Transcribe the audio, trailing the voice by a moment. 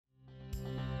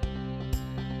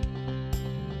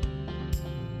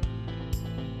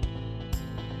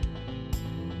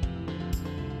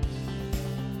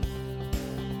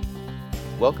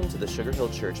Welcome to the Sugar Hill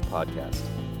Church podcast.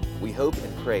 We hope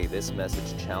and pray this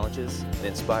message challenges and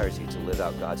inspires you to live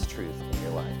out God's truth in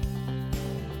your life.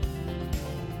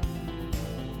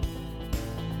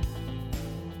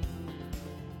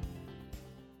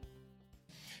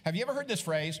 Have you ever heard this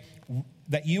phrase,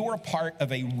 that you were a part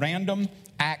of a random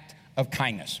act of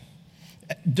kindness?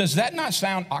 Does that not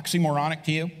sound oxymoronic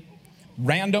to you?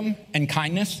 Random and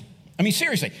kindness? I mean,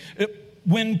 seriously,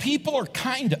 when people are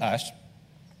kind to us,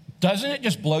 doesn't it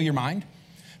just blow your mind?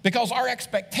 Because our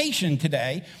expectation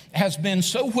today has been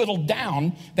so whittled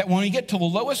down that when we get to the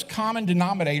lowest common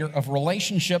denominator of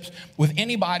relationships with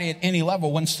anybody at any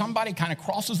level, when somebody kind of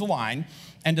crosses the line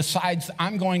and decides,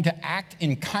 I'm going to act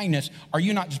in kindness, are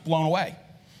you not just blown away?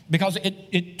 Because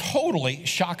it totally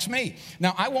shocks me.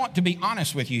 Now, I want to be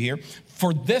honest with you here.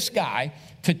 For this guy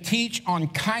to teach on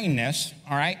kindness,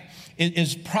 all right,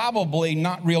 is probably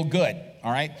not real good,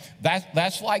 all right?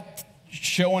 That's like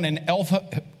showing an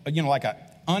like an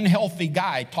unhealthy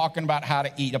guy talking about how to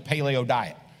eat a paleo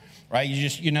diet, right?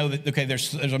 You know that, okay,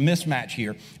 there's a mismatch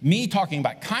here. Me talking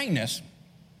about kindness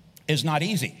is not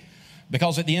easy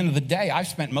because at the end of the day, I've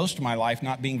spent most of my life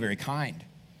not being very kind.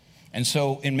 And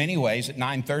so in many ways, at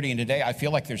 9:30 and today, I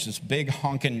feel like there's this big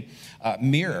honking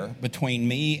mirror between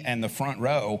me and the front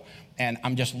row, and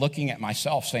I'm just looking at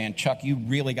myself saying, Chuck, you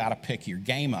really got to pick your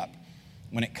game up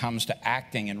when it comes to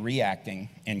acting and reacting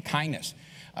in kindness.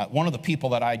 One of the people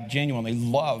that I genuinely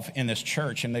love in this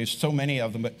church, and there's so many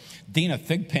of them, but Dina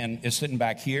Thigpen is sitting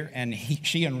back here, and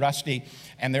she and Rusty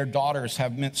and their daughters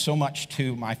have meant so much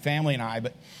to my family and I.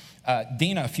 But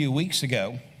Dina, a few weeks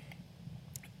ago,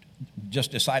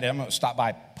 just decided I'm going to stop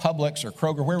by Publix or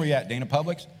Kroger. Where are we at, Dina?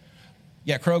 Publix?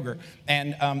 Yeah, Kroger.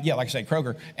 And like I said,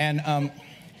 Kroger.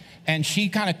 And she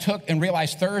kind of took and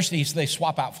realized Thursdays they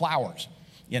swap out flowers,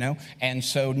 you know. And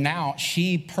so now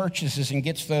she purchases and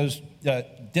gets those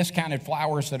discounted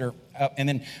flowers that are up. And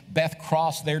then Beth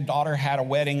Cross, their daughter, had a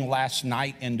wedding last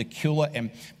night in Decula.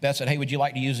 And Beth said, hey, would you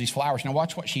like to use these flowers? Now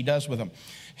watch what she does with them.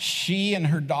 She and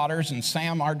her daughters, and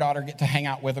Sam, our daughter, get to hang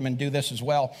out with them and do this as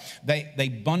well.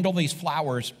 They bundle these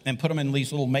flowers and put them in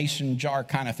these little mason jar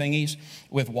kind of thingies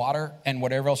with water and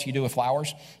whatever else you do with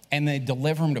flowers. And they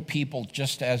deliver them to people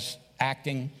just as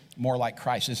acting more like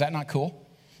Christ. Is that not cool?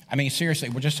 I mean, seriously,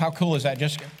 just how cool is that?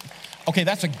 Okay,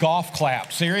 that's a golf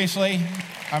clap. Seriously?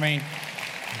 I mean,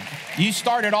 you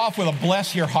started off with a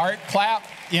bless your heart clap,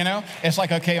 you know? It's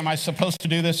like, okay, am I supposed to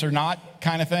do this or not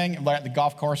kind of thing? We're at the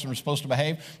golf course and we're supposed to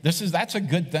behave. That's a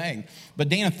good thing. But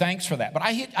Dana, thanks for that. But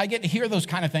I get to hear those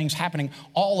kind of things happening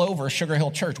all over Sugar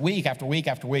Hill Church week after week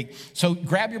after week. So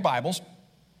grab your Bibles.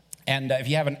 And if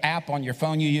you have an app on your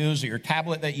phone you use or your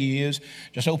tablet that you use,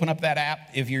 just open up that app.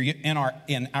 If you're in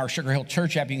our Sugar Hill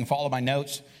Church app, you can follow my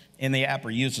notes in the app or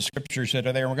use the scriptures that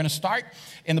are there. And we're going to start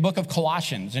in the book of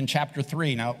Colossians in chapter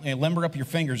 3. Now, limber up your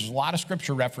fingers. There's a lot of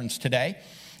scripture reference today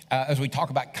as we talk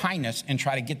about kindness and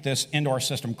try to get this into our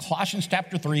system. Colossians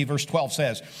chapter 3, verse 12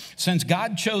 says, since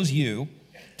God chose you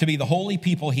to be the holy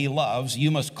people he loves, you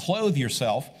must clothe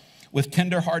yourself with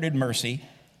tender-hearted mercy,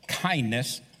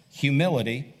 kindness,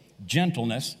 humility,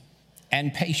 gentleness,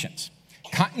 and patience.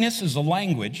 Kindness is a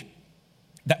language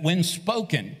that when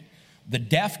spoken, the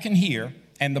deaf can hear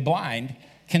and the blind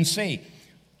can see.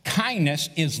 Kindness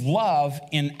is love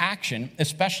in action,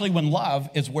 especially when love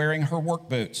is wearing her work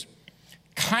boots.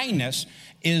 Kindness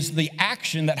is the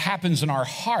action that happens in our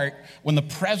heart when the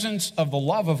presence of the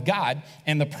love of God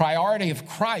and the priority of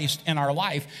Christ in our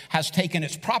life has taken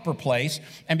its proper place.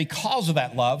 And because of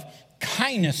that love,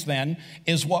 kindness then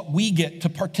is what we get to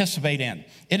participate in.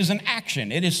 It is an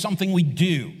action. It is something we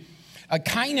do.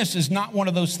 Kindness is not one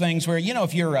of those things where, you know,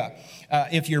 if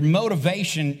your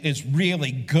motivation is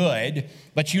really good,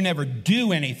 but you never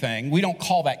do anything, we don't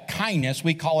call that kindness.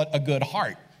 We call it a good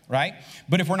heart, right?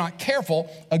 But if we're not careful,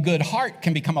 a good heart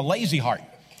can become a lazy heart.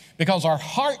 Because our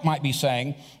heart might be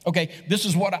saying, okay, this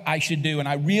is what I should do, and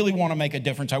I really want to make a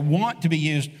difference. I want to be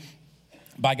used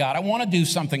by God. I want to do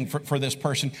something for this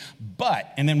person,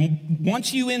 but, and then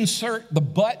once you insert the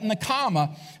but and the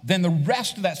comma, then the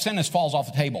rest of that sentence falls off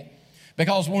the table.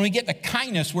 Because when we get to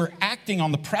kindness, we're acting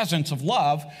on the presence of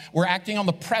love. We're acting on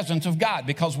the presence of God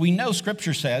because we know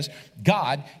Scripture says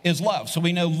God is love. So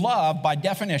we know love, by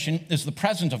definition, is the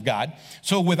presence of God.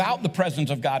 So without the presence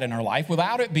of God in our life,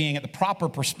 without it being at the proper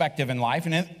perspective in life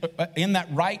and in that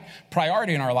right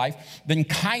priority in our life, then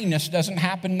kindness doesn't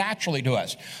happen naturally to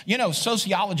us. You know,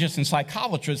 sociologists and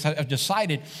psychologists have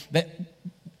decided that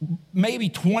maybe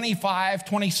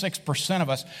 26% of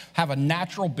us have a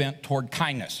natural bent toward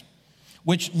kindness,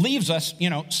 which leaves us,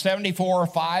 74 or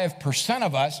 5%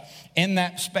 of us in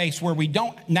that space where we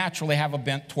don't naturally have a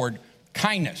bent toward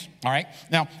Kindness, all right?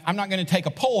 Now, I'm not going to take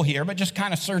a poll here, but just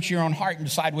kind of search your own heart and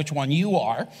decide which one you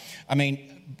are. I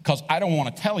mean, because I don't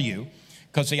want to tell you,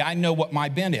 because, see, I know what my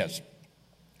bent is,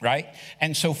 right?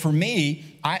 And so for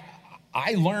me,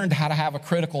 I learned how to have a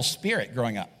critical spirit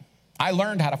growing up. I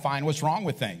learned how to find what's wrong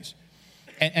with things.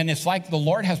 And it's like the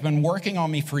Lord has been working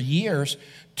on me for years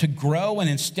to grow and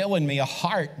instill in me a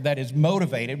heart that is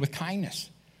motivated with kindness.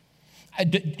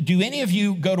 Do any of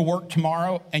you go to work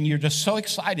tomorrow and you're just so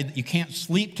excited that you can't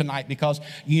sleep tonight because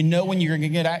you know when you're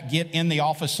going to get in the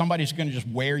office, somebody's going to just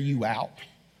wear you out?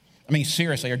 I mean,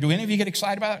 seriously, or do any of you get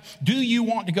excited about it? Do you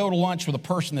want to go to lunch with a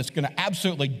person that's going to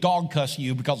absolutely dog cuss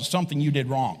you because of something you did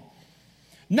wrong?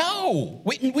 No,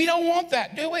 we don't want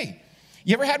that, do we?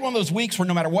 You ever had one of those weeks where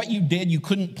no matter what you did, you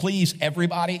couldn't please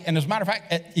everybody? And as a matter of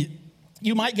fact,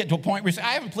 you might get to a point where you say,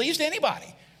 I haven't pleased anybody.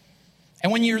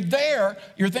 And when you're there,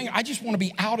 you're thinking, I just want to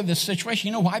be out of this situation.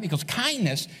 You know why? Because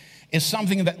kindness is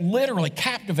something that literally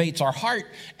captivates our heart.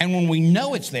 And when we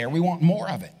know it's there, we want more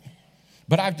of it.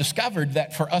 But I've discovered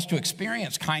that for us to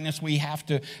experience kindness, we have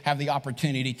to have the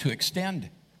opportunity to extend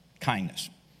kindness.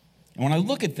 And when I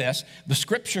look at this, the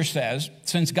scripture says,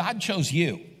 since God chose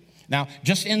you, now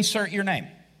just insert your name,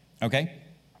 okay?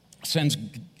 Since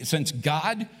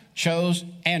God chose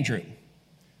Andrew,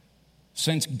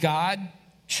 since God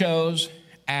chose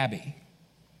Abby,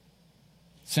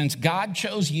 since God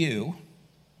chose you,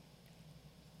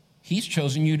 he's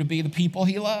chosen you to be the people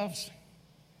he loves.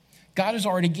 God has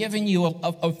already given you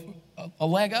a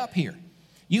leg up here.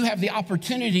 You have the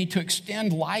opportunity to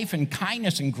extend life and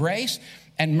kindness and grace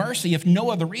and mercy, if no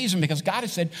other reason, because God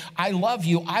has said, I love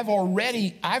you. I've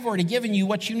already given you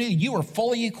what you need. You are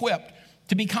fully equipped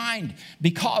to be kind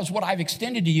because what I've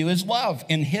extended to you is love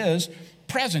in his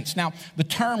presence. Now, the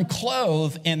term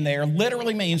clothe in there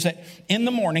literally means that in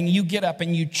the morning you get up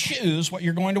and you choose what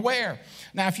you're going to wear.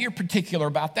 Now, if you're particular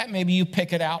about that, maybe you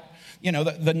pick it out,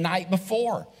 the night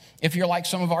before. If you're like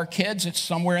some of our kids, it's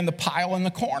somewhere in the pile in the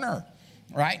corner,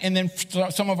 right? And then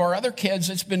some of our other kids,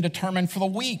 it's been determined for the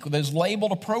week. It's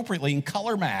labeled appropriately and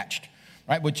color matched,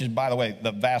 right? Which is, by the way,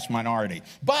 the vast minority.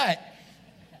 But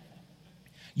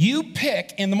you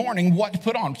pick in the morning what to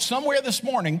put on. Somewhere this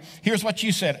morning, here's what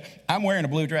you said. I'm wearing a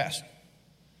blue dress.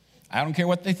 I don't care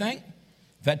what they think.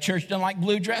 If that church doesn't like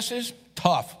blue dresses,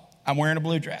 tough. I'm wearing a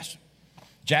blue dress.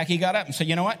 Jackie got up and said,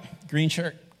 you know what? Green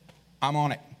shirt. I'm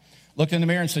on it. Looked in the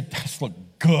mirror and said, this look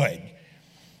good.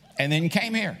 And then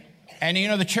came here. And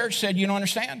the church said, you don't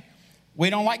understand. We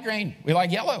don't like green. We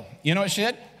like yellow. You know what she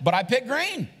said? But I picked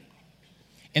green.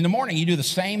 In the morning, you do the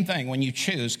same thing when you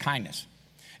choose kindness.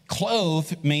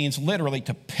 Clothe means literally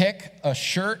to pick a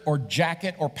shirt or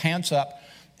jacket or pants up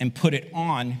and put it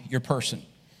on your person.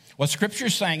 What Scripture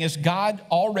is saying is God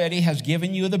already has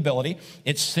given you the ability.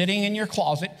 It's sitting in your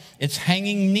closet. It's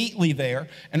hanging neatly there.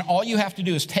 And all you have to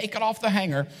do is take it off the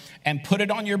hanger and put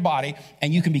it on your body,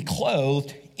 and you can be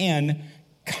clothed in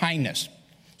kindness.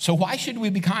 So why should we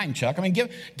be kind, Chuck? I mean,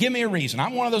 give me a reason.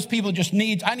 I'm one of those people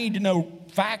that I need to know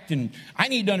fact, and I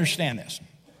need to understand this.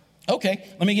 Okay,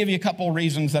 let me give you a couple of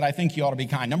reasons that I think you ought to be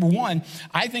kind. Number one,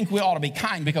 I think we ought to be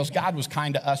kind because God was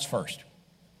kind to us first.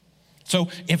 So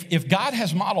if God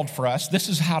has modeled for us, this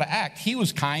is how to act. He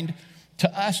was kind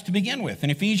to us to begin with. In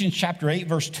Ephesians chapter 8,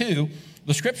 verse 2,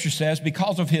 the scripture says,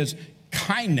 because of his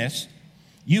kindness,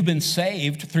 you've been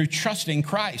saved through trusting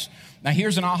Christ. Now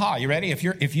here's an aha. You ready?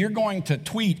 If you're going to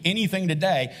tweet anything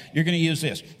today, you're going to use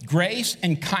this. Grace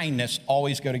and kindness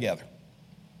always go together.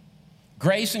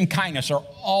 Grace and kindness are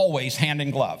always hand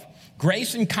in glove.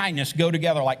 Grace and kindness go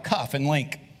together like cuff and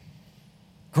link.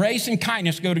 Grace and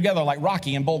kindness go together like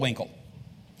Rocky and Bullwinkle.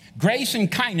 Grace and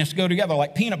kindness go together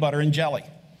like peanut butter and jelly.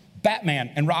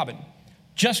 Batman and Robin.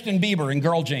 Justin Bieber and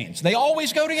girl jeans. They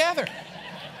always go together.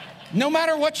 No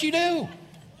matter what you do.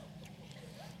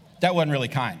 That wasn't really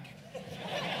kind.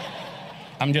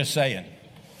 I'm just saying.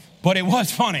 But it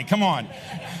was funny. Come on.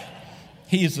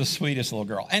 He's the sweetest little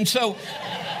girl. And so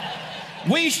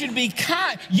we should be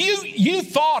kind. You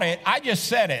thought it. I just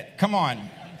said it. Come on.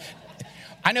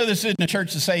 I know this isn't a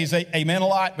church that says amen a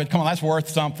lot, but come on, that's worth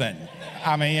something.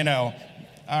 I mean, all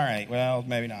right, well,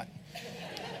 maybe not.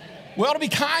 We ought to be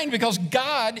kind because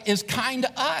God is kind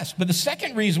to us. But the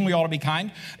second reason we ought to be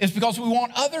kind is because we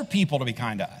want other people to be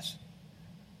kind to us.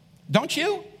 Don't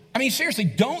you? I mean, seriously,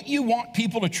 don't you want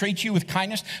people to treat you with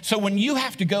kindness? So when you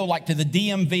have to go like to the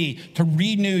DMV to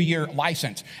renew your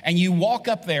license and you walk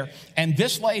up there and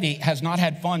this lady has not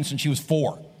had fun since she was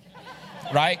 4,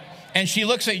 right? And she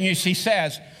looks at you and she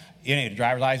says, you need a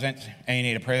driver's license, and you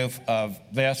need a proof of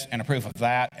this and a proof of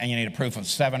that, and you need a proof of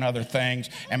 7 other things.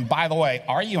 And by the way,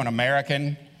 are you an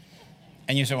American?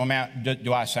 And you say, well, man,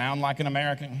 do I sound like an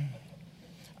American?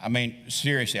 I mean,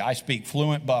 seriously, I speak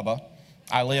fluent Bubba.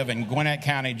 I live in Gwinnett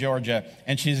County, Georgia.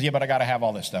 And she says, yeah, but I got to have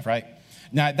all this stuff, right?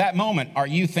 Now, at that moment, are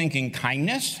you thinking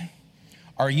kindness?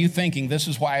 Are you thinking this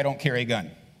is why I don't carry a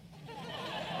gun?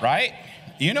 Right?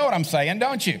 You know what I'm saying,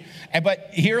 don't you? But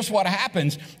here's what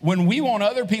happens. When we want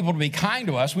other people to be kind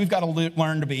to us, we've got to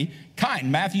learn to be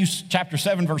kind. Matthew chapter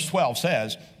 7, verse 12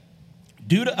 says,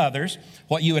 do to others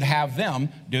what you would have them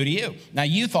do to you. Now,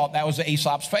 you thought that was the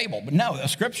Aesop's fable, but no, the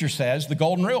scripture says the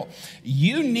golden rule.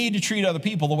 You need to treat other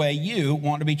people the way you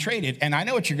want to be treated. And I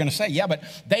know what you're going to say. Yeah, but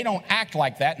they don't act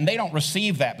like that and they don't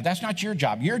receive that. But that's not your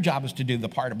job. Your job is to do the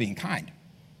part of being kind.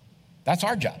 That's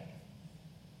our job.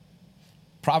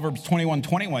 Proverbs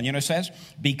 21:21, it says,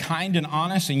 be kind and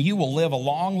honest and you will live a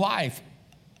long life.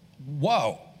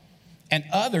 Whoa. And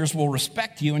others will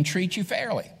respect you and treat you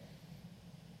fairly.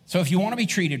 So if you want to be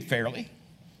treated fairly,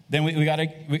 then we got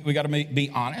to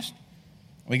be honest.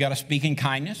 We got to speak in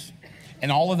kindness. And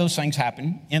all of those things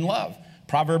happen in love.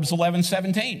 Proverbs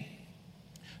 11:17.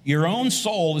 Your own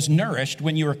soul is nourished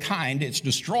when you are kind. It's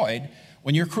destroyed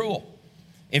when you're cruel.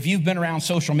 If you've been around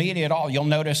social media at all, you'll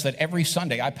notice that every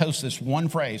Sunday I post this one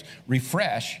phrase,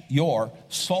 refresh your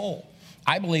soul.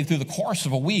 I believe through the course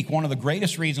of a week, one of the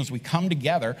greatest reasons we come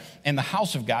together in the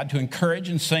house of God to encourage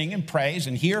and sing and praise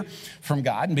and hear from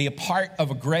God and be a part of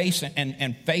a grace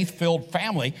and faith-filled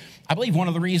family, I believe one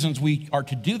of the reasons we are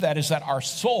to do that is that our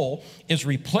soul is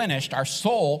replenished, our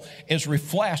soul is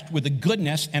refreshed with the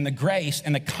goodness and the grace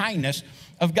and the kindness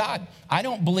of God. I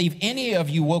don't believe any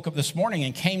of you woke up this morning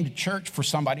and came to church for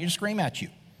somebody to scream at you.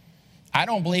 I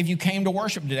don't believe you came to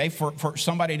worship today for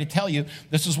somebody to tell you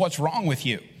this is what's wrong with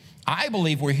you. I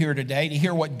believe we're here today to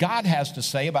hear what God has to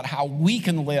say about how we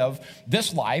can live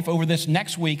this life over this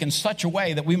next week in such a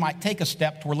way that we might take a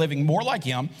step toward living more like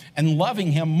Him and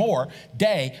loving Him more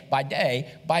day by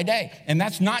day by day. And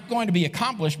that's not going to be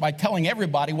accomplished by telling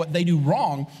everybody what they do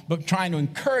wrong, but trying to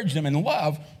encourage them in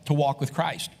love to walk with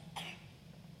Christ.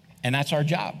 And that's our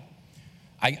job.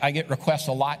 I get requests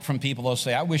a lot from people. They'll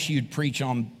say, I wish you'd preach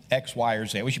on X, Y, or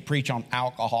Z. I wish you'd preach on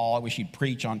alcohol. I wish you'd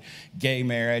preach on gay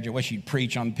marriage. I wish you'd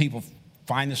preach on people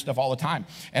find this stuff all the time.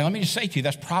 And let me just say to you,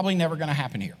 that's probably never going to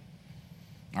happen here.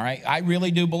 All right? I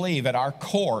really do believe at our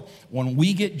core, when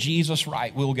we get Jesus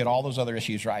right, we'll get all those other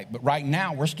issues right. But right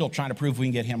now, we're still trying to prove we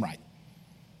can get Him right.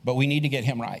 But we need to get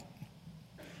Him right.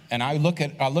 And I look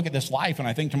at this life and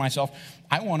I think to myself,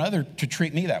 I want others to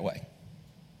treat me that way.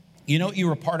 You know what you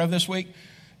were a part of this week?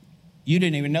 You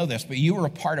didn't even know this, but you were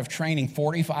a part of training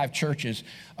 45 churches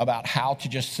about how to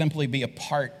just simply be a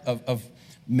part of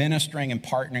ministering and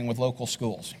partnering with local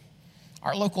schools.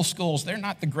 Our local schools, they're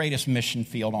not the greatest mission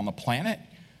field on the planet.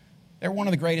 They're one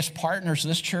of the greatest partners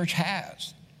this church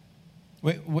has.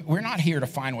 We're not here to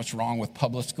find what's wrong with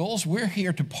public schools. We're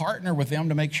here to partner with them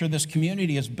to make sure this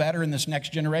community is better in this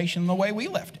next generation than the way we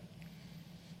left it.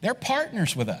 They're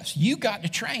partners with us. You got to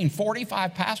train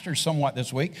 45 pastors somewhat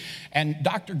this week. And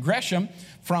Dr. Gresham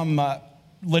from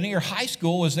Lanier High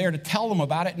School was there to tell them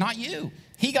about it, not you.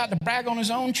 He got to brag on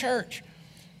his own church.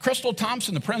 Crystal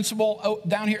Thompson, the principal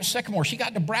down here at Sycamore, she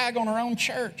got to brag on her own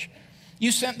church.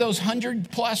 You sent those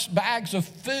 100+ bags of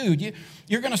food.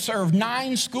 You're going to serve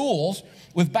 9 schools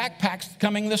with backpacks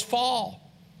coming this fall.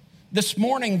 This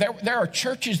morning, there are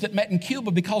churches that met in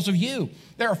Cuba because of you.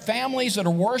 There are families that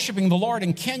are worshiping the Lord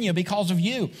in Kenya because of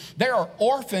you. There are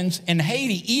orphans in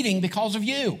Haiti eating because of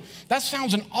you. That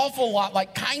sounds an awful lot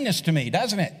like kindness to me,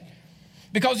 doesn't it?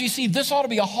 Because you see, this ought to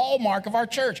be a hallmark of our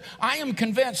church. I am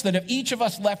convinced that if each of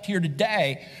us left here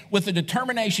today with the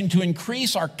determination to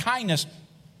increase our kindness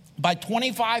by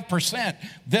 25%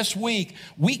 this week,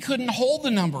 we couldn't hold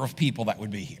the number of people that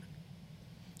would be here.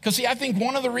 Because, see, I think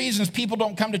one of the reasons people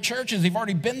don't come to church is they've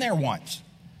already been there once.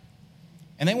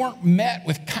 And they weren't met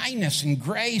with kindness and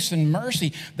grace and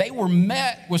mercy. They were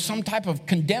met with some type of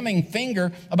condemning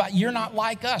finger about you're not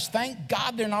like us. Thank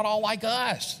God they're not all like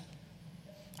us.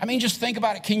 I mean, just think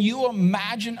about it. Can you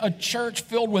imagine a church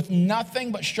filled with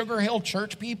nothing but Sugar Hill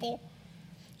church people?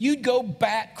 You'd go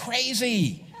bat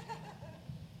crazy.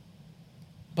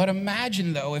 But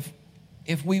imagine, though,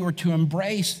 if we were to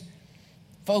embrace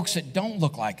folks that don't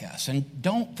look like us and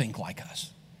don't think like us.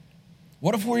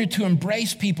 What if we were to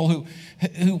embrace people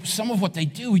who some of what they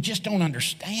do, we just don't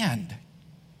understand?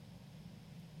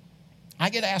 I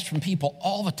get asked from people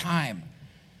all the time,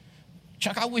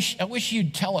 Chuck, I wish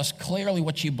you'd tell us clearly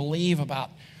what you believe about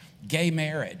gay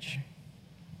marriage.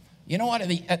 You know what?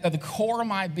 At the core of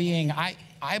my being,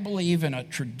 I believe in a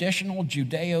traditional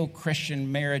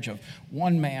Judeo-Christian marriage of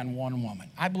one man, one woman.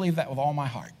 I believe that with all my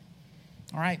heart.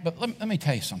 All right, but let me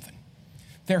tell you something.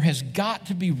 There has got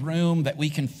to be room that we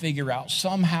can figure out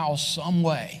somehow, some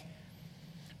way,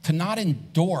 to not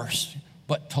endorse,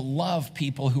 but to love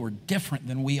people who are different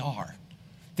than we are.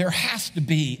 There has to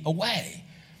be a way.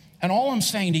 And all I'm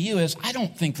saying to you is, I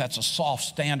don't think that's a soft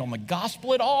stand on the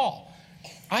gospel at all.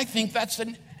 I think that's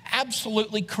an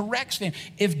absolutely correct stand.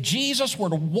 If Jesus were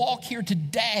to walk here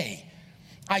today,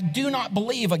 I do not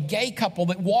believe a gay couple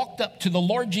that walked up to the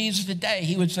Lord Jesus today,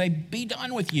 he would say, be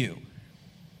done with you.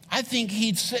 I think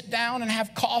he'd sit down and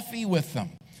have coffee with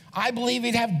them. I believe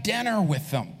he'd have dinner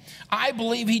with them. I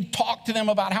believe he'd talk to them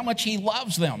about how much he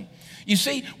loves them. You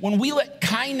see, when we let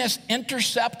kindness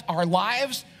intercept our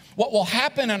lives, what will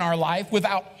happen in our life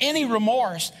without any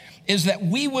remorse is that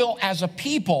we will, as a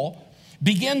people,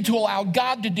 begin to allow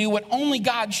God to do what only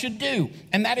God should do,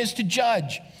 and that is to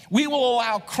judge. We will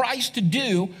allow Christ to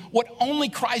do what only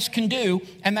Christ can do,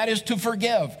 and that is to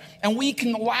forgive. And we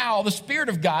can allow the Spirit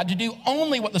of God to do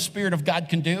only what the Spirit of God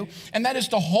can do, and that is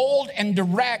to hold and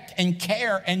direct and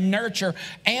care and nurture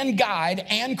and guide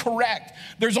and correct.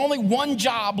 There's only one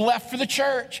job left for the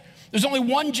church. There's only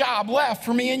one job left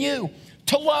for me and you,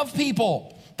 to love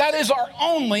people. That is our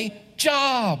only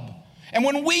job. And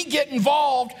when we get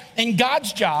involved in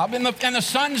God's job, and the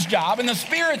Son's job, and the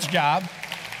Spirit's job,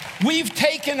 we've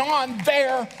taken on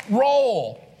their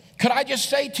role. Could I just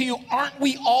say to you, aren't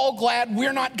we all glad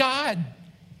we're not God?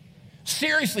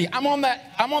 Seriously, I'm on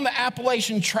the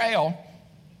Appalachian Trail,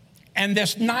 and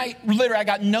this night, literally, I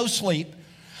got no sleep.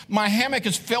 My hammock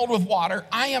is filled with water.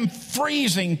 I am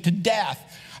freezing to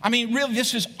death. I mean, really,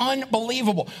 this is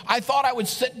unbelievable. I thought I would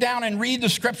sit down and read the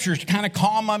scriptures to kind of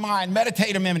calm my mind,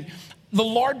 meditate a minute. The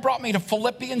Lord brought me to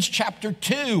Philippians chapter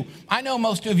 2. I know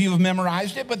most of you have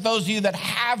memorized it, but those of you that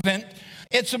haven't,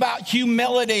 it's about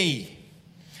humility.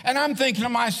 And I'm thinking to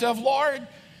myself, Lord,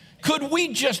 could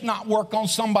we just not work on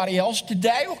somebody else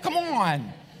today? Well, come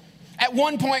on. At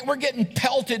one point, we're getting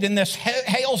pelted in this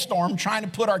hailstorm trying to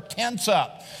put our tents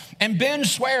up. And Ben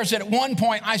swears that at one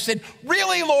point I said,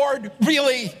 really, Lord,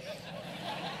 really?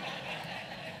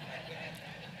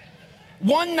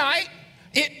 One night,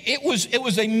 it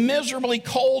was a miserably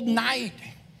cold night.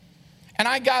 And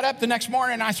I got up the next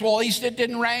morning and I said, well, at least it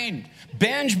didn't rain.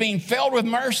 Benj, being filled with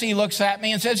mercy, looks at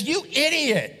me and says, you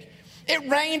idiot. It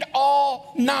rained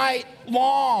all night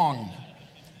long.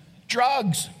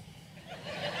 Drugs.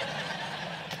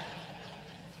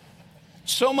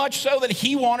 So much so that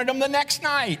he wanted them the next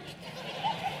night.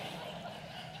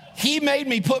 He made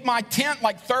me put my tent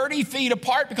like 30 feet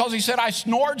apart because he said I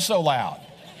snored so loud.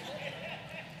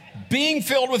 Being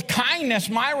filled with kindness,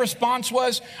 my response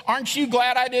was, aren't you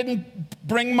glad I didn't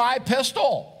bring my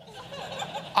pistol?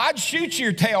 I'd shoot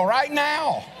your tail right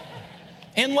now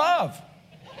in love.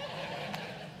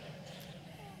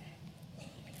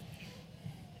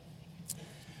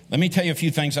 Let me tell you a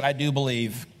few things that I do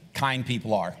believe kind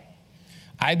people are.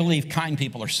 I believe kind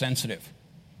people are sensitive.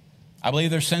 I believe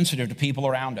they're sensitive to people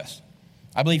around us.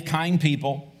 I believe kind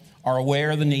people are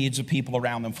aware of the needs of people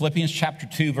around them. Philippians chapter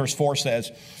 2, verse 4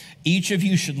 says, each of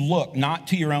you should look not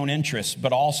to your own interests,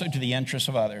 but also to the interests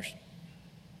of others.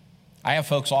 I have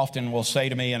folks often will say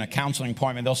to me in a counseling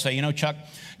appointment, they'll say, you know, Chuck,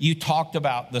 you talked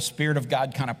about the Spirit of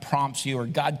God kind of prompts you or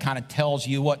God kind of tells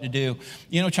you what to do.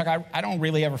 You know, Chuck, I don't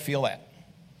really ever feel that.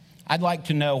 I'd like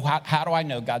to know, how do I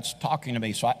know God's talking to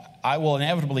me? So I will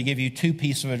inevitably give you two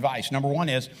pieces of advice. Number one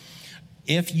is,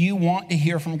 if you want to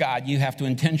hear from God, you have to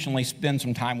intentionally spend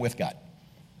some time with God.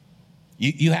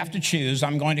 You have to choose.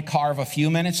 I'm going to carve a few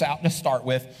minutes out to start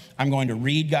with. I'm going to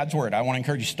read God's word. I want to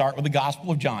encourage you to start with the Gospel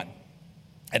of John.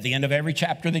 At the end of every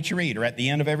chapter that you read, or at the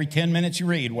end of every 10 minutes you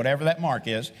read, whatever that mark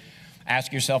is,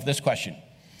 ask yourself this question.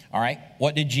 All right,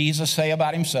 what did Jesus say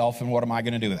about himself, and what am I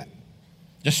going to do with that?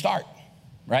 Just start,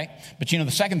 right? But you know,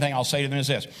 the second thing I'll say to them is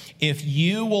this. If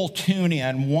you will tune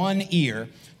in one ear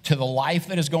to the life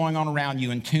that is going on around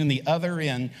you and tune the other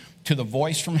in to the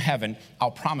voice from heaven,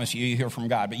 I'll promise you hear from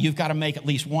God. But you've got to make at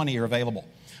least one ear available.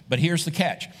 But here's the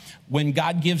catch. When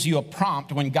God gives you a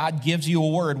prompt, when God gives you a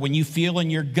word, when you feel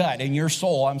in your gut, in your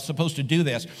soul, I'm supposed to do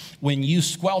this, when you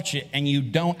squelch it and you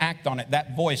don't act on it,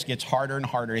 that voice gets harder and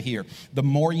harder to hear. The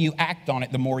more you act on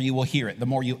it, the more you will hear it. The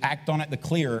more you act on it, the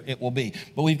clearer it will be.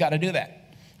 But we've got to do that.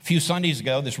 A few Sundays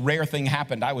ago, this rare thing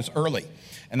happened. I was early,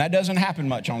 and that doesn't happen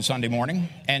much on Sunday morning,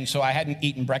 and so I hadn't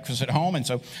eaten breakfast at home, and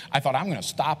so I thought I'm going to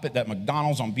stop at that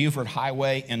McDonald's on Buford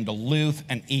Highway in Duluth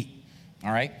and eat,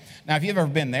 all right? Now, if you've ever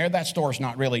been there, that store's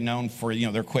not really known for,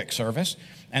 their quick service,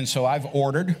 and so I've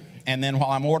ordered, and then while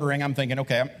I'm ordering, I'm thinking,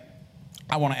 okay,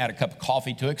 I want to add a cup of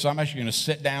coffee to it because I'm actually going to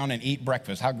sit down and eat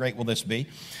breakfast. How great will this be?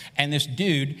 And this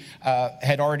dude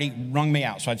had already rung me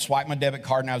out. So I'd swiped my debit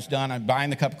card and I was done. I'm buying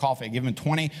the cup of coffee. I give him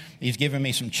 20. He's giving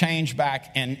me some change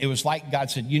back. And it was like God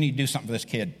said, you need to do something for this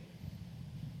kid.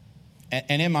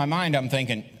 And in my mind, I'm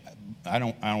thinking, I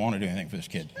don't want to do anything for this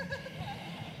kid.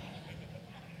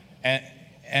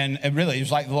 And it really, it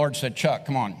was like the Lord said, Chuck,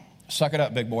 come on, suck it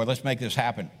up, big boy. Let's make this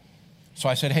happen. So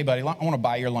I said, hey, buddy, I want to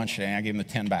buy your lunch today. And I gave him the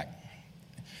 10 back.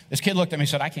 This kid looked at me and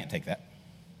said, I can't take that.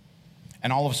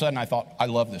 And all of a sudden, I thought, I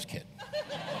love this kid.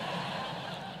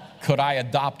 Could I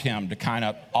adopt him to kind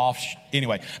of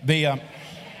anyway,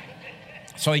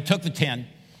 so he took the 10.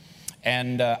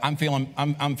 And I'm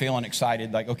feeling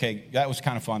excited. Like, okay, that was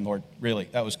kind of fun, Lord. Really,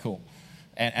 that was cool.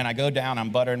 And I go down, I'm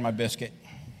buttering my biscuit.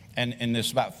 And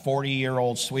this about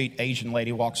 40-year-old sweet Asian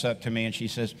lady walks up to me and she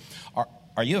says,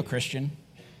 are you a Christian?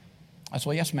 I said,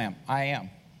 well, yes, ma'am, I am.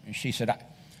 And she said,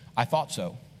 I thought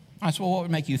so. I said, well, what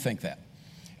would make you think that?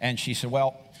 And she said,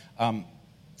 well,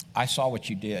 I saw what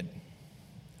you did.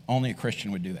 Only a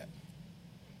Christian would do that.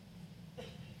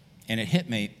 And it hit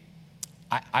me.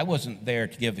 I wasn't there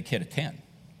to give the kid a 10.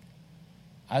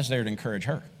 I was there to encourage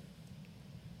her.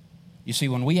 You see,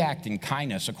 when we act in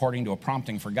kindness according to a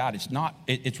prompting for God,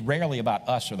 it's rarely about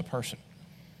us or the person.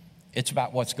 It's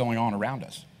about what's going on around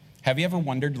us. Have you ever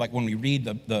wondered, like when we read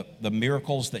the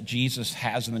miracles that Jesus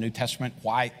has in the New Testament,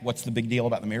 what's the big deal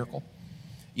about the miracle?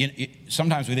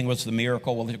 Sometimes we think, what's the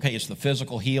miracle? Well, okay, it's the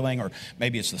physical healing, or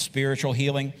maybe it's the spiritual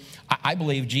healing. I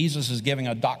believe Jesus is giving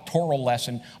a doctoral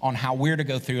lesson on how we're to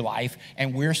go through life,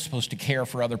 and we're supposed to care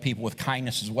for other people with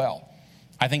kindness as well.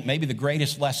 I think maybe the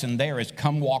greatest lesson there is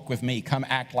come walk with me, come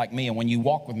act like me, and when you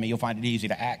walk with me, you'll find it easy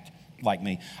to act like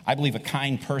me. I believe a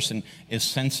kind person is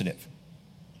sensitive.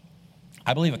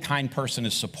 I believe a kind person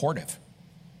is supportive.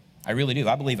 I really do.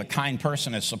 I believe a kind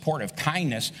person is supportive.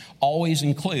 Kindness always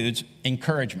includes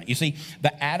encouragement. You see,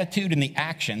 the attitude and the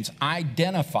actions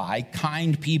identify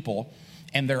kind people,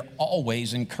 and they're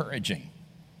always encouraging.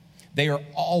 They are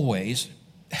always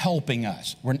helping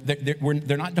us.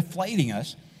 They're not deflating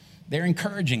us. They're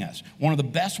encouraging us. One of the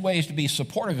best ways to be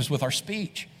supportive is with our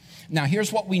speech. Now,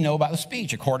 here's what we know about the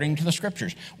speech, according to the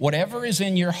scriptures. Whatever is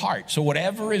in your heart, so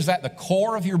whatever is at the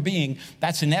core of your being,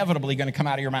 that's inevitably going to come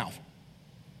out of your mouth.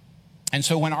 And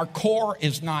so when our core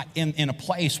is not in a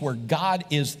place where God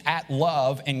is at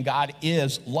love and God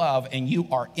is love and you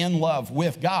are in love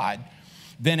with God,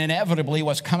 then inevitably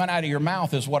what's coming out of your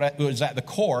mouth is what is at the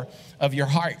core of your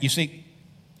heart. You see,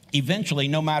 eventually,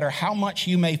 no matter how much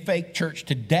you may fake church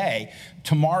today,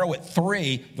 tomorrow at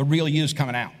 3, the real you is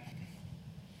coming out.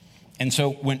 And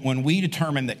so when we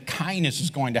determine that kindness is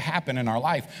going to happen in our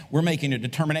life, we're making a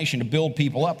determination to build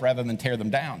people up rather than tear them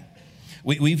down.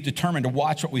 We've determined to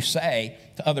watch what we say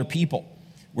to other people.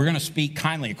 We're going to speak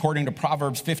kindly. According to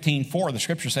Proverbs 15:4, the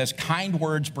scripture says, kind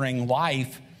words bring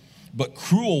life, but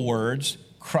cruel words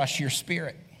crush your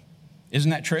spirit. Isn't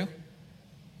that true?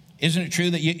 Isn't it true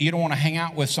that you don't want to hang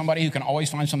out with somebody who can always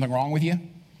find something wrong with you?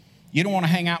 You don't want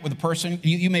to hang out with a person.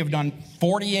 You may have done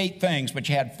 48 things, but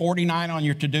you had 49 on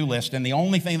your to-do list, and the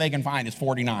only thing they can find is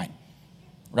 49,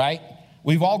 right?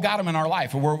 We've all got them in our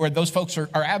life where those folks are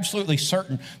absolutely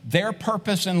certain their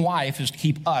purpose in life is to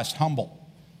keep us humble.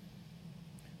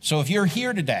 So if you're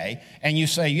here today and you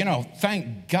say,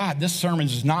 thank God this sermon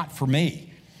is not for me.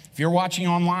 If you're watching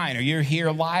online or you're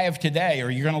here live today or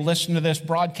you're going to listen to this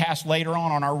broadcast later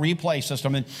on our replay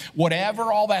system, and whatever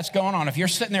all that's going on, if you're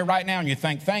sitting there right now and you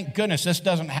think, thank goodness this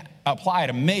doesn't apply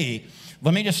to me,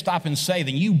 let me just stop and say,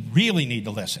 then you really need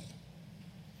to listen.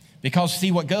 Because,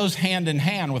 see, what goes hand in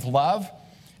hand with love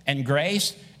and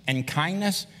grace and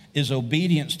kindness is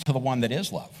obedience to the one that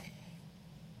is love.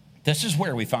 This is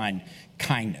where we find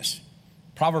kindness.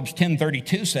 Proverbs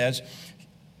 10:32 says,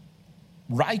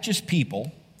 righteous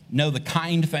people know the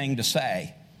kind thing to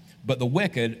say, but the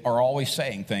wicked are always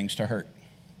saying things to hurt.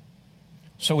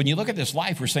 So when you look at this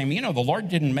life, we're saying, the Lord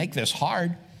didn't make this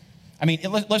hard. I mean,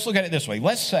 let's look at it this way.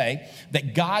 Let's say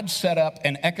that God set up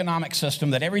an economic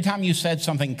system that every time you said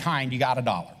something kind, you got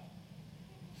 $1.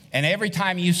 And every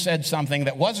time you said something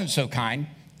that wasn't so kind,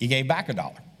 you gave back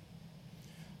 $1.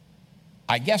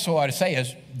 I guess what I would say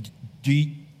is,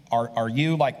 are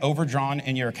you like overdrawn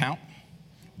in your account?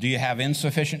 Do you have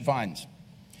insufficient funds?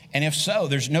 And if so,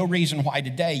 there's no reason why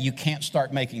today you can't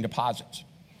start making deposits.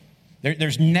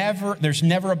 There's never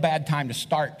a bad time to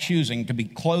start choosing to be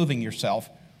clothing yourself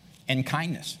in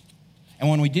kindness. And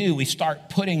when we do, we start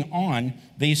putting on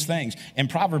these things. In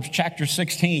Proverbs chapter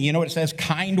 16, you know what it says?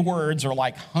 Kind words are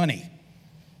like honey.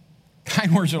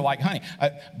 Kind words are like honey.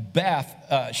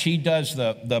 Beth, she does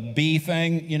the bee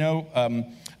thing,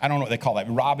 I don't know what they call that,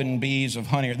 robin bees of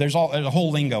honey. There's a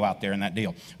whole lingo out there in that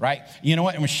deal, right? You know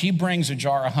what? And when she brings a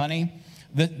jar of honey,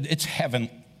 it's heaven.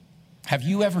 Have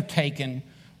you ever taken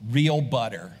real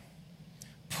butter,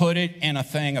 put it in a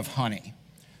thing of honey,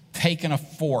 taken a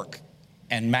fork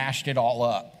and mashed it all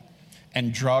up,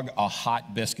 and drug a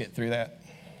hot biscuit through that?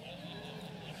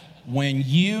 When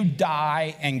you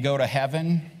die and go to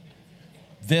heaven,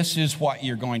 this is what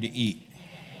you're going to eat.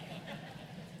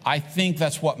 I think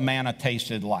that's what manna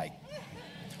tasted like.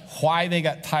 Why they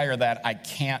got tired of that, I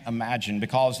can't imagine,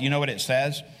 because you know what it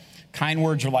says? Kind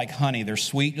words are like honey. They're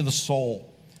sweet to the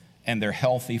soul, and they're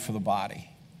healthy for the body.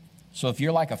 So if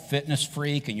you're like a fitness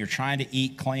freak and you're trying to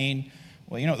eat clean,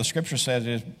 well, you know what the scripture says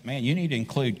is, man, you need to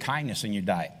include kindness in your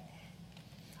diet.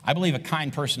 I believe a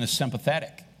kind person is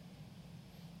sympathetic.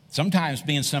 Sometimes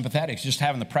being sympathetic is just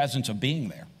having the presence of being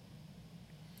there.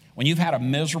 When you've had a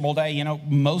miserable day, you know,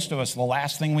 most of us, the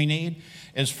last thing we need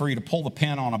is for you to pull the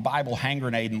pin on a Bible hand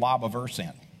grenade and lob a verse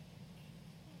in.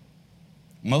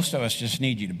 Most of us just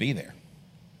need you to be there.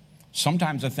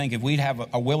 Sometimes I think if we'd have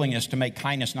a willingness to make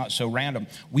kindness not so random,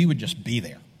 we would just be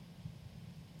there.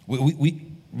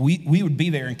 We would be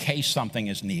there in case something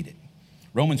is needed.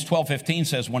 Romans 12:15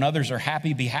 says, when others are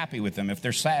happy, be happy with them. If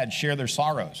they're sad, share their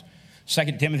sorrows.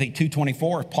 2 Timothy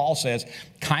 2:24, Paul says,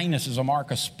 kindness is a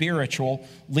mark of spiritual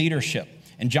leadership.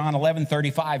 In John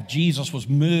 11:35, Jesus was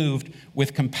moved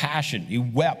with compassion. He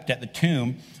wept at the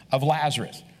tomb of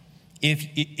Lazarus.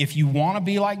 If you want to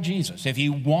be like Jesus, if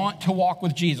you want to walk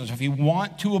with Jesus, if you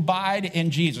want to abide in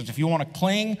Jesus, if you want to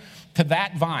cling to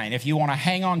that vine, if you want to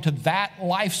hang on to that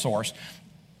life source,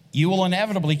 you will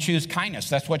inevitably choose kindness.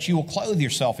 That's what you will clothe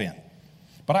yourself in.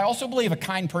 But I also believe a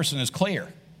kind person is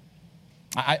clear.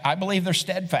 I believe they're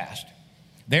steadfast.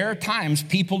 There are times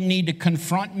people need to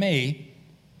confront me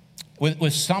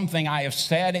with something I have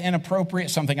said inappropriate,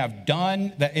 something I've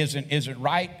done that isn't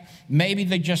right. Maybe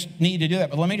they just need to do that.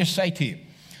 But let me just say to you,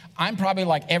 I'm probably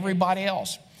like everybody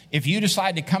else. If you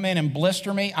decide to come in and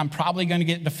blister me, I'm probably going to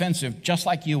get defensive just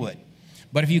like you would.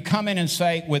 But if you come in and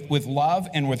say with love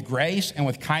and with grace and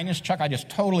with kindness, Chuck, I just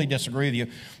totally disagree with you,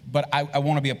 but I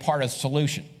want to be a part of the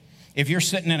solution. If you're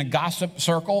sitting in a gossip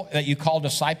circle that you call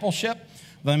discipleship,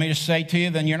 let me just say to you,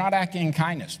 then you're not acting in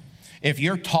kindness. If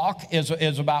your talk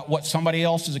is about what somebody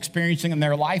else is experiencing in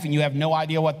their life and you have no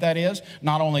idea what that is,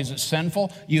 not only is it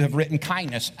sinful, you have written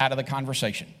kindness out of the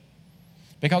conversation.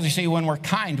 Because you see, when we're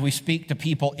kind, we speak to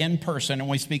people in person and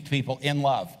we speak to people in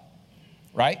love,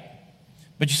 right?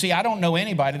 But you see, I don't know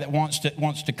anybody that wants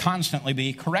to constantly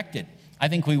be corrected. I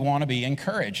think we want to be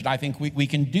encouraged. I think we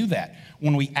can do that.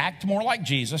 When we act more like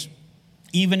Jesus,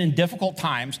 even in difficult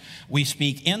times, we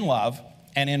speak in love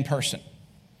and in person.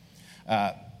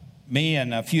 Me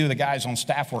and a few of the guys on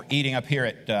staff were eating up here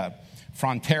at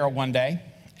Frontera one day,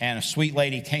 and a sweet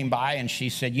lady came by and she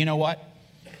said, you know what?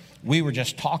 We were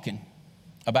just talking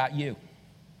about you.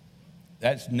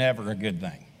 That's never a good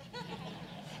thing.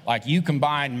 Like you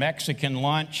combine Mexican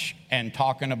lunch and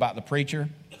talking about the preacher,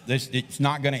 it's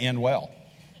not going to end well,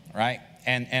 right?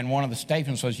 And one of the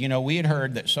statements was, you know, we had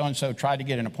heard that so-and-so tried to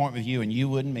get an appointment with you and you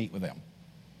wouldn't meet with them.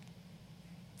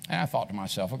 And I thought to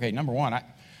myself, okay, number one,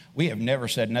 we have never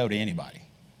said no to anybody.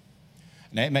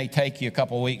 And it may take you a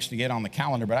couple of weeks to get on the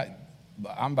calendar, but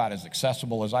I'm about as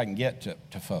accessible as I can get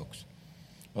to folks.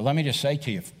 But let me just say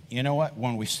to you, you know what?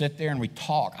 When we sit there and we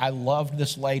talk, I loved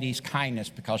this lady's kindness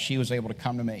because she was able to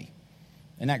come to me.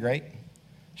 Isn't that great?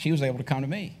 She was able to come to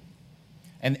me.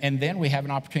 And then we have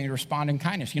an opportunity to respond in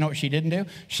kindness. You know what she didn't do?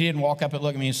 She didn't walk up and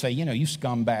look at me and say, you know, you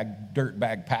scumbag,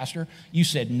 dirtbag pastor. You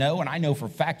said no, and I know for a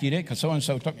fact you did because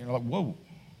so-and-so took me. You're like, whoa.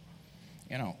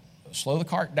 You know, slow the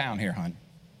cart down here, hon.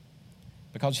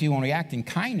 Because see, when we act in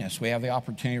kindness, we have the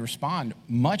opportunity to respond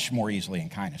much more easily in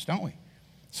kindness, don't we?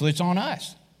 So it's on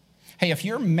us. Hey, if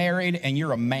you're married and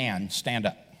you're a man, stand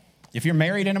up. If you're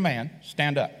married and a man,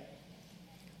 stand up.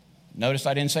 Notice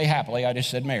I didn't say happily, I just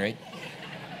said married.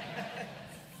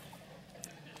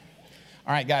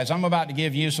 All right, guys, I'm about to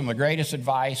give you some of the greatest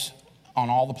advice on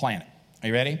all the planet. Are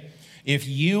you ready? If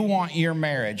you want your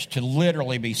marriage to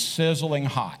literally be sizzling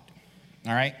hot,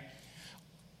 all right,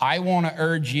 I want to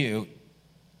urge you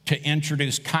to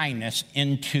introduce kindness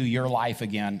into your life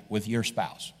again with your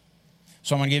spouse.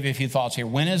 So I'm going to give you a few thoughts here.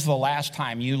 When is the last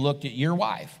time you looked at your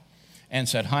wife and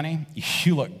said, honey,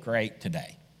 you look great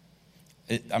today?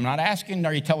 I'm not asking,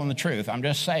 are you telling the truth? I'm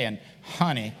just saying,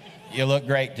 honey, you look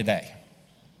great today.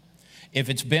 If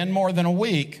it's been more than a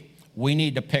week, we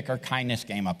need to pick our kindness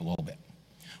game up a little bit.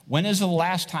 When is the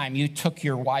last time you took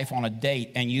your wife on a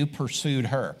date and you pursued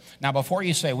her? Now, before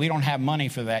you say, we don't have money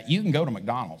for that, you can go to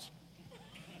McDonald's.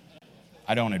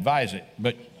 I don't advise it,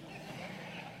 but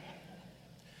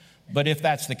if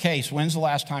that's the case, when's the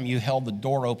last time you held the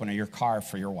door open of your car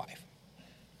for your wife?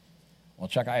 Well,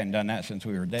 Chuck, I hadn't done that since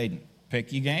we were dating.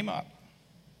 Pick your game up.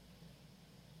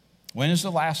 When is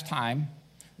the last time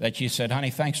that you said,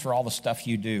 honey, thanks for all the stuff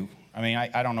you do I mean,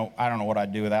 I don't know what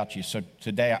I'd do without you. So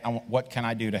today, what can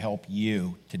I do to help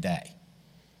you today?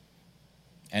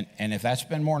 And if that's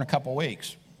been more than a couple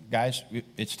weeks, guys,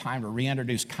 it's time to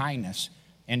reintroduce kindness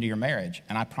into your marriage.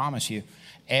 And I promise you,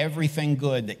 everything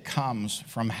good that comes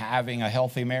from having a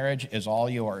healthy marriage is all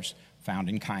yours, found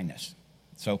in kindness.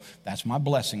 So that's my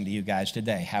blessing to you guys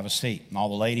today. Have a seat. And all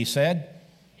the ladies said?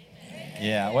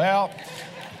 Yeah, well,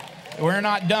 we're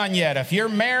not done yet. If you're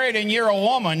married and you're a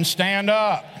woman, stand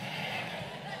up.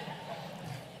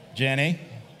 Jenny?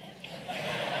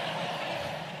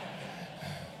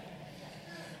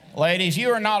 Ladies,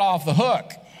 you are not off the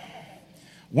hook.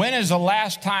 When is the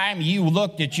last time you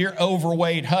looked at your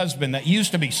overweight husband that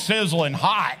used to be sizzling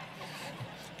hot,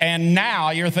 and now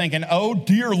you're thinking, oh,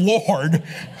 dear Lord,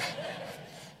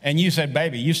 and you said,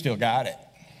 baby, you still got it.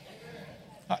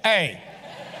 Hey,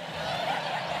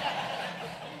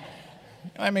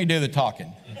 let me do the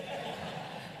talking.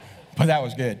 But that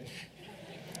was good.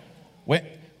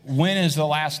 When is the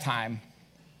last time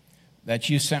that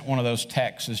you sent one of those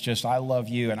texts that's just, I love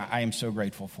you and I am so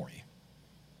grateful for you?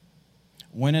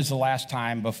 When is the last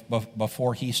time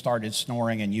before he started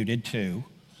snoring and you did too,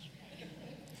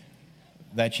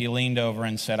 that you leaned over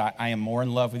and said, I am more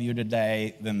in love with you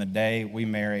today than the day we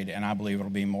married, and I believe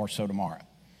it'll be more so tomorrow?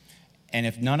 And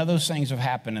if none of those things have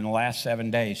happened in the last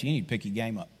 7 days, you need to pick your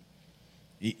game up.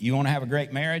 You want to have a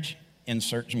great marriage?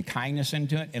 Insert some kindness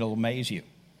into it. It'll amaze you.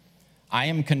 I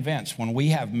am convinced when we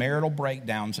have marital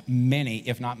breakdowns, many,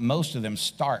 if not most of them,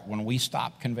 start when we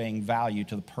stop conveying value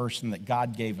to the person that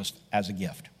God gave us as a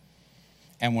gift.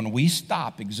 And when we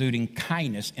stop exuding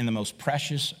kindness in the most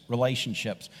precious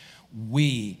relationships,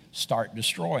 we start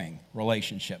destroying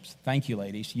relationships. Thank you,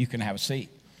 ladies. You can have a seat.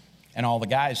 And all the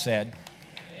guys said,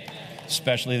 amen.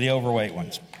 Especially the overweight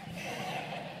ones.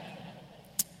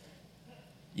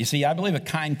 You see, I believe a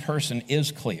kind person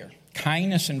is clear.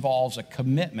 Kindness involves a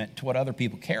commitment to what other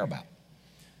people care about.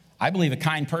 I believe a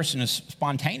kind person is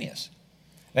spontaneous.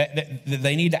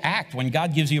 They need to act. When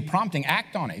God gives you a prompting,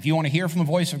 act on it. If you want to hear from the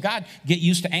voice of God, get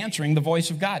used to answering the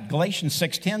voice of God. Galatians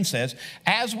 6:10 says,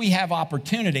 as we have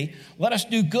opportunity, let us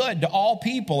do good to all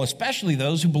people, especially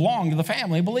those who belong to the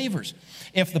family of believers.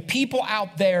 If the people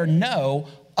out there know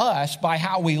us by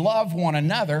how we love one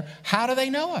another, how do they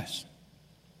know us?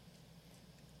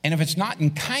 And if it's not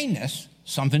in kindness,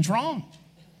 something's wrong.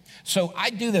 So I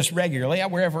do this regularly.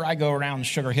 Wherever I go around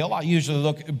Sugar Hill, I'll usually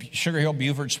look at Sugar Hill,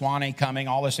 Buford, Swanee, Cumming,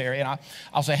 all this area, and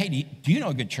I'll say, hey, do you know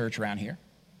a good church around here?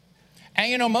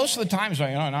 And most of the time, it's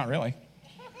like, no, not really.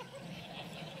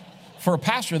 For a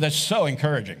pastor, that's so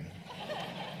encouraging.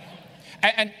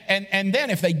 And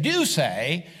then if they do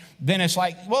say, then it's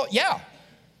like, well, yeah.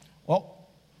 Well,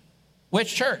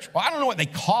 which church? Well, I don't know what they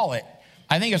call it.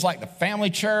 I think it's like the Family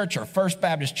Church or First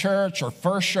Baptist Church or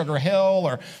First Sugar Hill,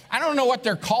 or I don't know what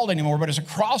they're called anymore, but it's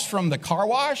across from the car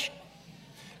wash.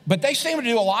 But they seem to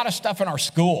do a lot of stuff in our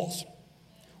schools.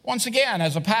 Once again,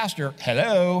 as a pastor,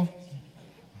 hello.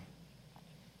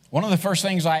 One of the first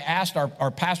things I asked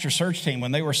our pastor search team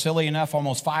when they were silly enough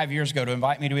almost 5 years ago to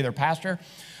invite me to be their pastor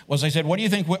was they said, what do you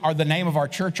think the name of our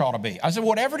church ought to be? I said,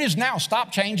 whatever it is now,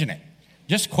 stop changing it.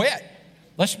 Just quit.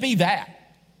 Let's be that.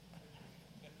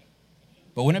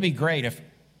 But wouldn't it be great if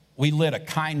we lit a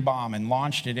kind bomb and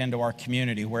launched it into our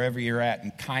community, wherever you're at,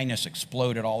 and kindness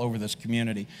exploded all over this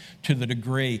community to the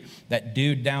degree that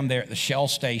dude down there at the Shell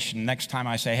station, next time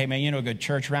I say, hey, man, you know a good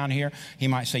church around here? He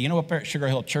might say, you know, up there at Sugar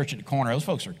Hill Church at the corner, those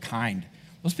folks are kind.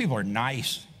 Those people are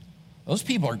nice. Those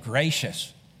people are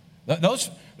gracious.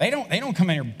 They don't come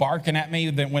in here barking at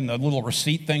me when the little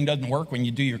receipt thing doesn't work when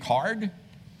you do your card.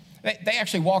 They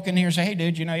actually walk in here and say, hey,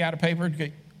 dude, you know you out of paper?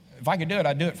 If I could do it,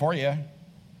 I'd do it for you.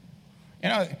 You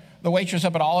know, the waitress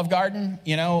up at Olive Garden,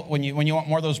 you know, when you want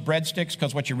more of those breadsticks,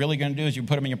 because what you're really going to do is you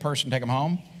put them in your purse and take them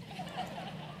home.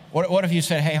 What if you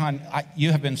said, hey, hon,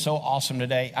 you have been so awesome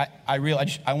today. I want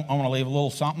to leave a little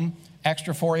something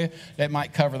extra for you that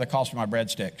might cover the cost of my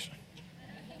breadsticks.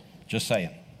 Just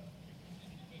saying.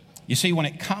 You see, when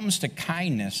it comes to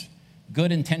kindness,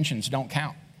 good intentions don't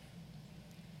count.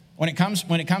 When it comes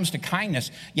to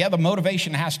kindness, yeah, the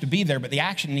motivation has to be there, but the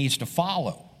action needs to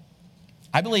follow.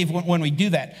 I believe when we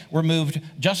do that, we're moved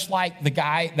just like the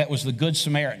guy that was the Good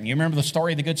Samaritan. You remember the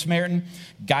story of the Good Samaritan?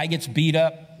 Guy gets beat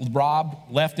up,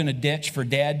 robbed, left in a ditch for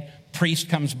dead. Priest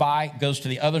comes by, goes to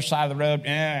the other side of the road.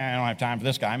 I don't have time for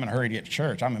this guy. I'm in a hurry to get to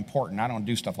church. I'm important. I don't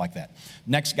do stuff like that.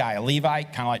 Next guy, a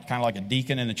Levite, kind of like a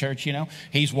deacon in the church, you know.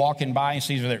 He's walking by and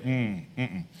sees her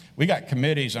there. We got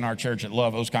committees in our church that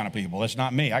love those kind of people. That's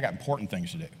not me. I got important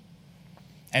things to do.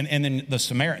 And then the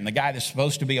Samaritan, the guy that's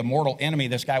supposed to be a mortal enemy,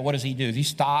 this guy, what does he do? He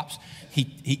stops,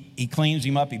 he cleans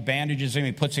him up, he bandages him,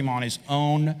 he puts him on his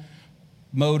own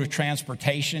mode of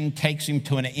transportation, takes him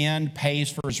to an inn, pays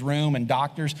for his room and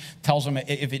doctors, tells him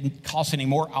if it costs any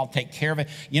more, I'll take care of it.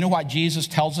 You know why Jesus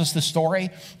tells us the story?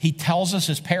 He tells us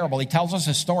his parable. He tells us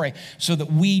his story so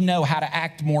that we know how to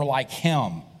act more like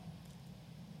him.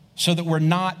 So that we're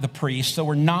not the priest, so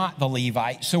we're not the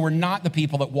Levite, so we're not the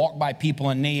people that walk by people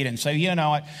in need and say, you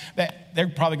know what, they're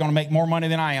probably going to make more money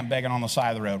than I am begging on the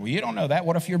side of the road. Well, you don't know that.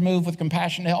 What if you're moved with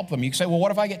compassion to help them? You can say, well,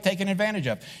 what if I get taken advantage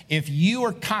of? If you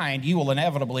are kind, you will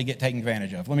inevitably get taken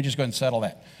advantage of. Let me just go ahead and settle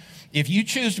that. If you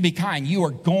choose to be kind, you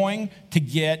are going to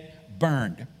get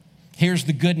burned. Here's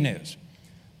the good news.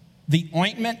 The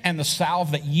ointment and the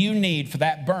salve that you need for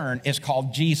that burn is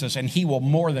called Jesus, and he will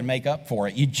more than make up for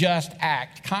it. You just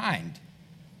act kind,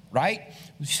 right?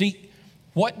 See,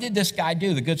 what did this guy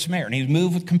do, the Good Samaritan? He was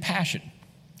moved with compassion.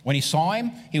 When he saw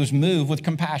him, he was moved with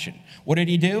compassion. What did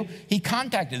he do? He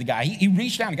contacted the guy. He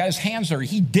reached down and got his hands dirty.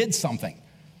 He did something.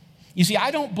 You see,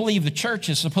 I don't believe the church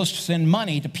is supposed to send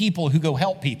money to people who go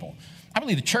help people. I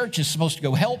believe the church is supposed to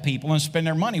go help people and spend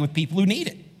their money with people who need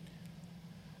it.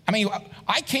 I mean,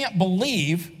 I can't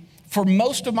believe for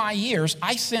most of my years,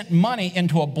 I sent money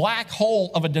into a black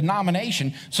hole of a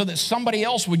denomination so that somebody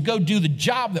else would go do the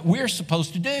job that we're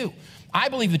supposed to do. I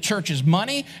believe the church's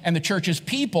money and the church's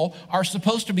people are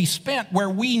supposed to be spent where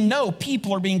we know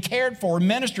people are being cared for,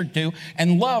 ministered to,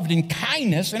 and loved in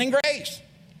kindness and in grace.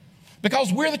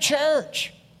 Because we're the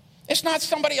church. It's not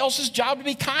somebody else's job to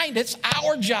be kind. It's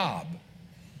our job.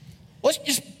 Let's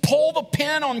just pull the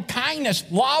pin on kindness,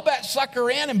 lob that sucker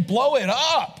in and blow it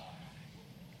up.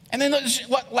 And then let's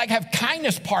have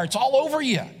kindness parts all over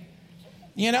you.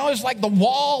 You know, it's like the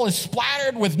wall is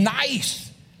splattered with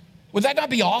nice. Would that not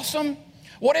be awesome?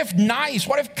 What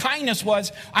if kindness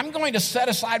was, I'm going to set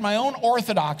aside my own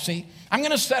orthodoxy, I'm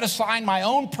going to set aside my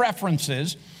own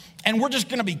preferences, and we're just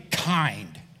going to be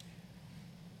kind.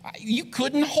 You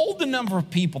couldn't hold the number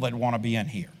of people that want to be in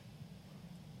here.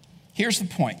 Here's the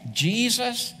point.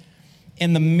 Jesus,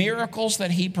 in the miracles that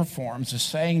he performs, is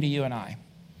saying to you and I,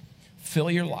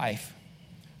 fill your life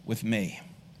with me.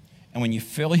 And when you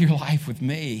fill your life with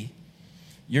me,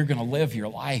 you're going to live your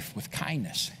life with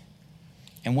kindness.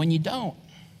 And when you don't,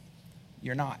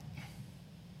 you're not.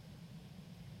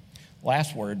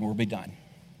 Last word, and we'll be done.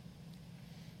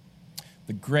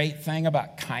 The great thing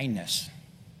about kindness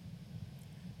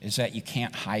is that you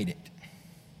can't hide it.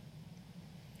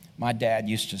 My dad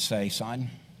used to say,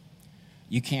 son,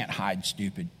 you can't hide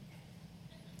stupid.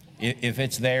 If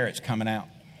it's there, it's coming out.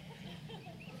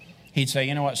 He'd say,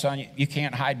 you know what, son, you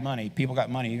can't hide money. People got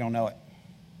money, you don't know it.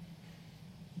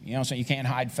 You know what I'm saying? You can't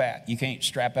hide fat. You can't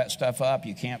strap that stuff up.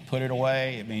 You can't put it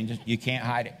away. I mean, you can't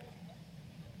hide it.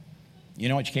 You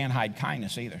know what? You can't hide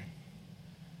kindness either.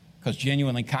 Because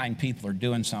genuinely kind people are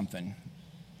doing something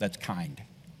that's kind.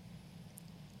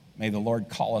 May the Lord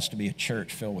call us to be a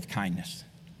church filled with kindness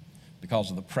because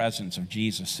of the presence of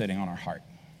Jesus sitting on our heart.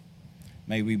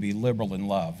 May we be liberal in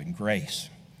love and grace.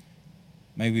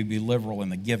 May we be liberal in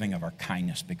the giving of our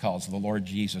kindness because the Lord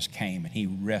Jesus came and he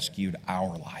rescued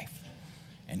our life.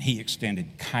 And he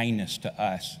extended kindness to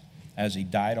us as he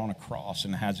died on a cross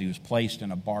and as he was placed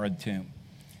in a borrowed tomb.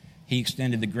 He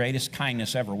extended the greatest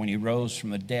kindness ever when he rose from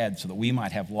the dead so that we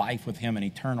might have life with him in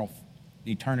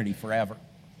eternity forever.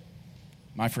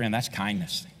 My friend, that's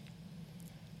kindness.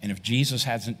 And if Jesus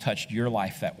hasn't touched your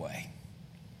life that way,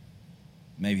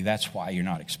 maybe that's why you're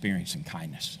not experiencing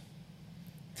kindness.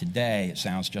 Today, it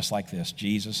sounds just like this.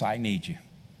 Jesus, I need you.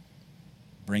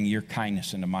 Bring your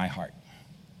kindness into my heart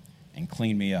and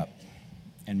clean me up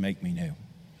and make me new.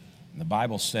 And the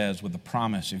Bible says with the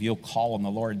promise, if you'll call on the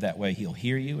Lord that way, he'll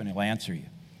hear you and he'll answer you.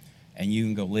 And you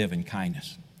can go live in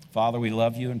kindness. Father, we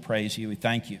love you and praise you. We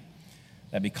thank you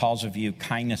that because of you,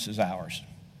 kindness is ours.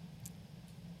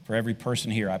 For every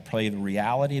person here, I pray the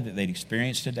reality that they'd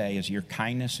experience today is your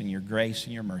kindness and your grace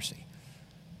and your mercy.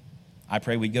 I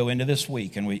pray we go into this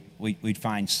week and we'd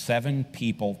find 7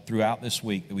 people throughout this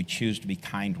week that we choose to be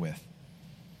kind with.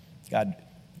 God,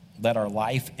 let our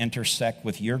life intersect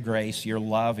with your grace, your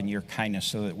love, and your kindness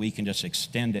so that we can just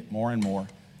extend it more and more,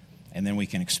 and then we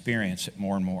can experience it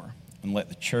more and more. And let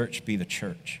the church be the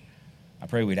church. I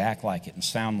pray we'd act like it and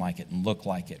sound like it and look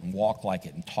like it and walk like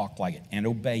it and talk like it and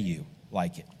obey you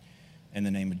like it. In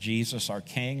the name of Jesus, our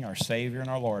King, our Savior, and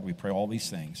our Lord, we pray all these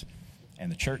things. And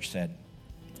the church said,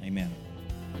 amen.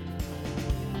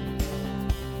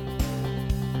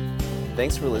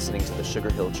 Thanks for listening to the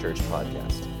Sugar Hill Church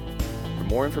podcast. For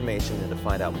more information and to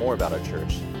find out more about our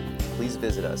church, please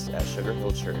visit us at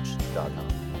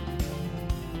sugarhillchurch.com.